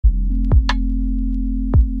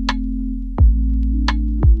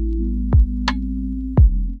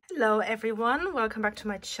Hello everyone, welcome back to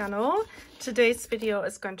my channel. Today's video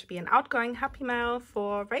is going to be an outgoing happy mail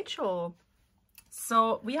for Rachel.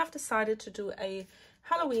 So we have decided to do a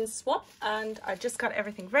Halloween swap and I just got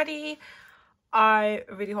everything ready. I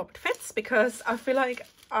really hope it fits because I feel like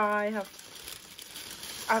I've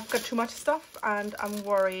got too much stuff and I'm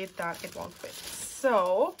worried that it won't fit.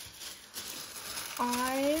 So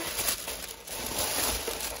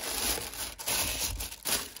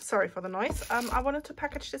sorry for the noise. I wanted to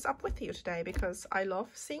package this up with you today because I love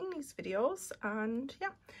seeing these videos, and yeah.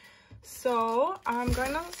 So I'm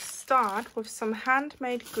going to start with some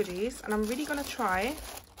handmade goodies and I'm really going to try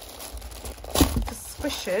to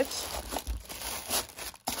squish it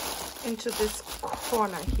into this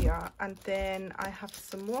corner here, and then I have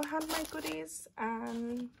some more handmade goodies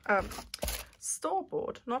and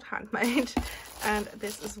store-bought, not handmade, and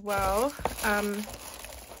this as well.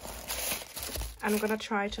 I'm gonna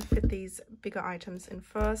try to fit these bigger items in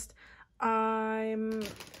first. I'm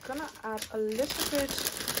gonna add a little bit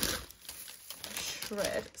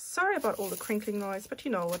shred. Sorry about all the crinkling noise, but you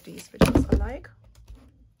know what these videos are like.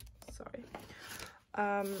 Sorry.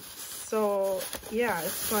 So yeah,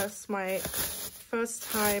 it was my first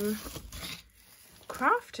time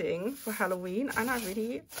crafting for Halloween and I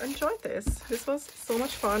really enjoyed this. This was so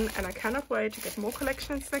much fun and I cannot wait to get more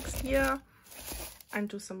collections next year and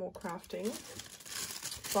do some more crafting.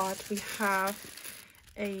 But we have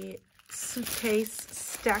a suitcase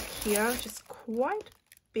stack here which is quite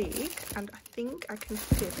big and I think I can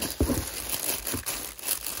fit.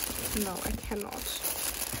 No, I cannot.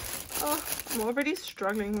 Oh, I'm already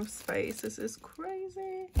struggling with space. This is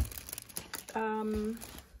crazy.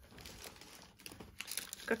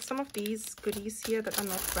 Got some of these goodies here that are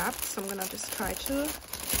not wrapped, so I'm gonna just try to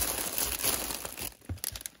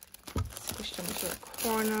squish them into a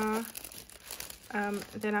corner.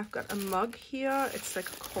 Then I've got a mug here. It's like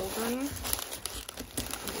a cauldron. I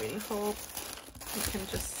really hope you can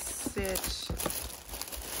just sit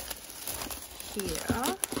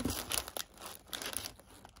here.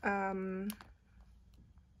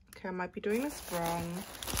 Okay, I might be doing this wrong.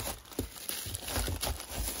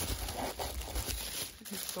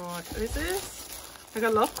 But this is like, I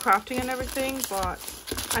love crafting and everything,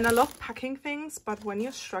 and I love packing things, but when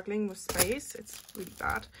you're struggling with space, it's really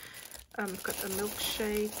bad. I've got a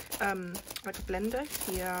milkshake, like a blender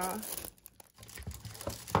here.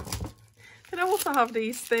 Then I also have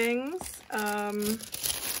these things, and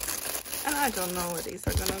I don't know where these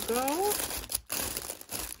are gonna go.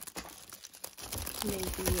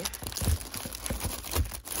 Maybe.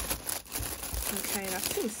 Okay, that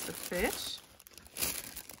seems to fit.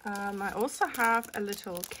 I also have a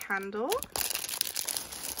little candle,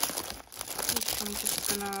 which I'm just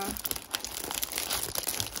gonna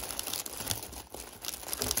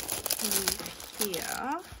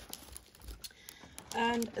here.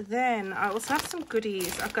 And then I also have some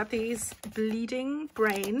goodies. I've got these bleeding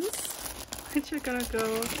brains which are gonna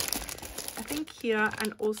go, I think, here,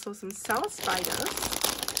 and also some cell spiders.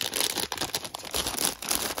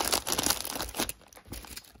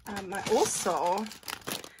 I also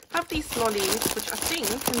have these lollies which I think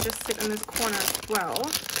can just sit in this corner as well.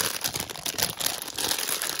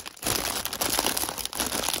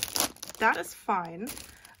 That is fine.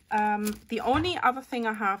 The only other thing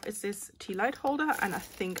I have is this tea light holder, and I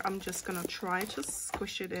think I'm just gonna try to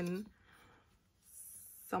squish it in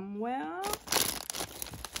somewhere.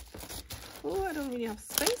 Oh, I don't really have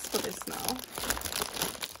space for this now.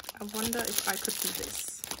 I wonder if I could do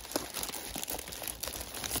this.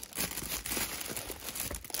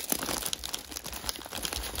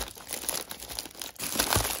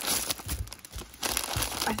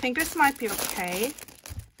 I think this might be okay.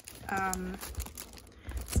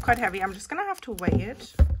 It's quite heavy. I'm just gonna have to weigh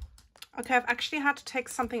it. Okay, I've actually had to take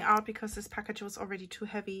something out because this package was already too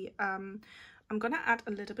heavy. I'm gonna add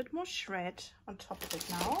a little bit more shred on top of it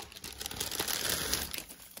now,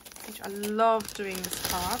 which I love doing this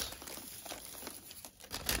part.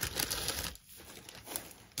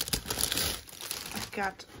 I've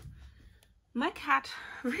got my cat.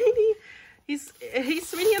 Really, he's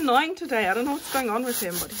really annoying today. I don't know what's going on with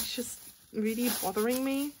him, but he's just really bothering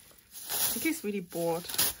me. I think he's really bored.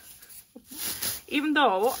 Even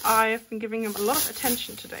though I've been giving him a lot of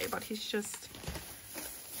attention today, but he's just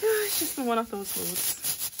in one of those moods.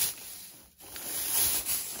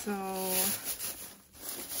 So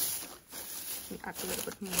let me add a little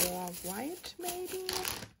bit more white, maybe.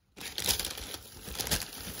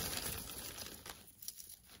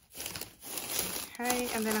 Okay,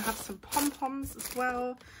 and then I have some pom-poms as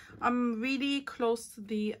well. I'm really close to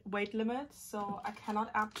the weight limit, so I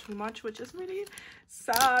cannot add too much, which is really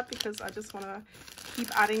sad because I just want to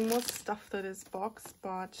keep adding more stuff to this box,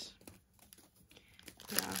 but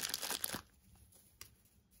yeah.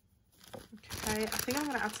 Okay, I think I'm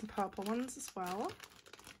going to add some purple ones as well.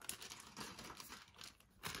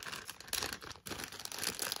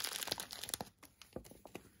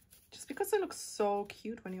 Just because it looks so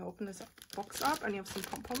cute when you open this box up and you have some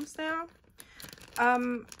pom-poms there.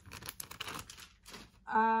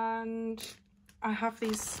 And I have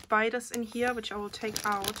these spiders in here, which I will take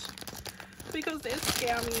out because they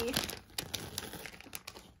scare me.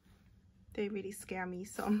 They really scare me,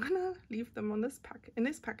 so I'm gonna leave them on this in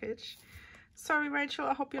this package. Sorry, Rachel,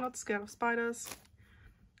 I hope you're not scared of spiders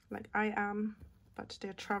like I am, but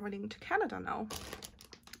they're traveling to Canada now.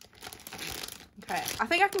 Okay, I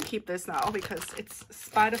think I can keep this now because it's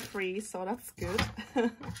spider free, so that's good.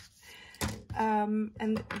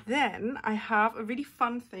 And then I have a really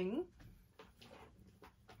fun thing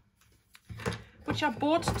which I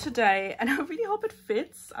bought today, and I really hope it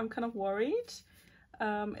fits. I'm kind of worried.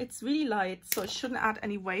 It's really light, so it shouldn't add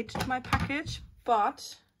any weight to my package,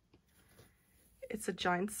 but it's a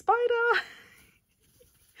giant spider.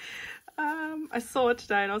 I saw it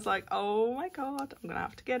today and I was like, oh my god, I'm gonna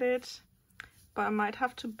have to get it, but I might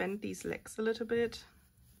have to bend these legs a little bit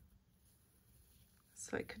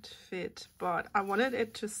so it could fit, but I wanted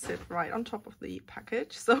it to sit right on top of the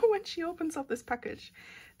package, so when she opens up this package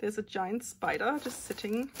there's a giant spider just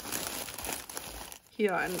sitting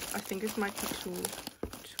here, and I think it might be too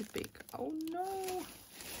big. Oh no,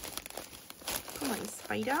 come on,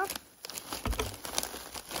 spider.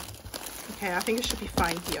 Okay, I think it should be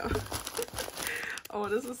fine here. Oh,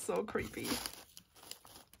 this is so creepy.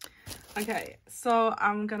 Okay, so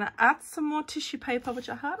I'm gonna add some more tissue paper, which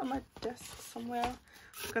I had on my desk somewhere.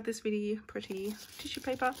 I've got this really pretty tissue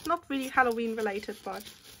paper, not really Halloween related, but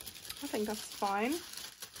I think that's fine.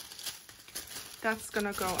 That's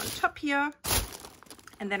gonna go on top here,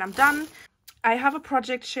 and then I'm done. I have a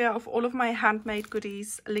project share of all of my handmade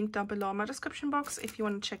goodies linked down below in my description box if you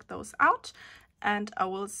want to check those out, and I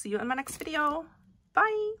will see you in my next video.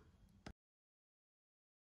 Bye!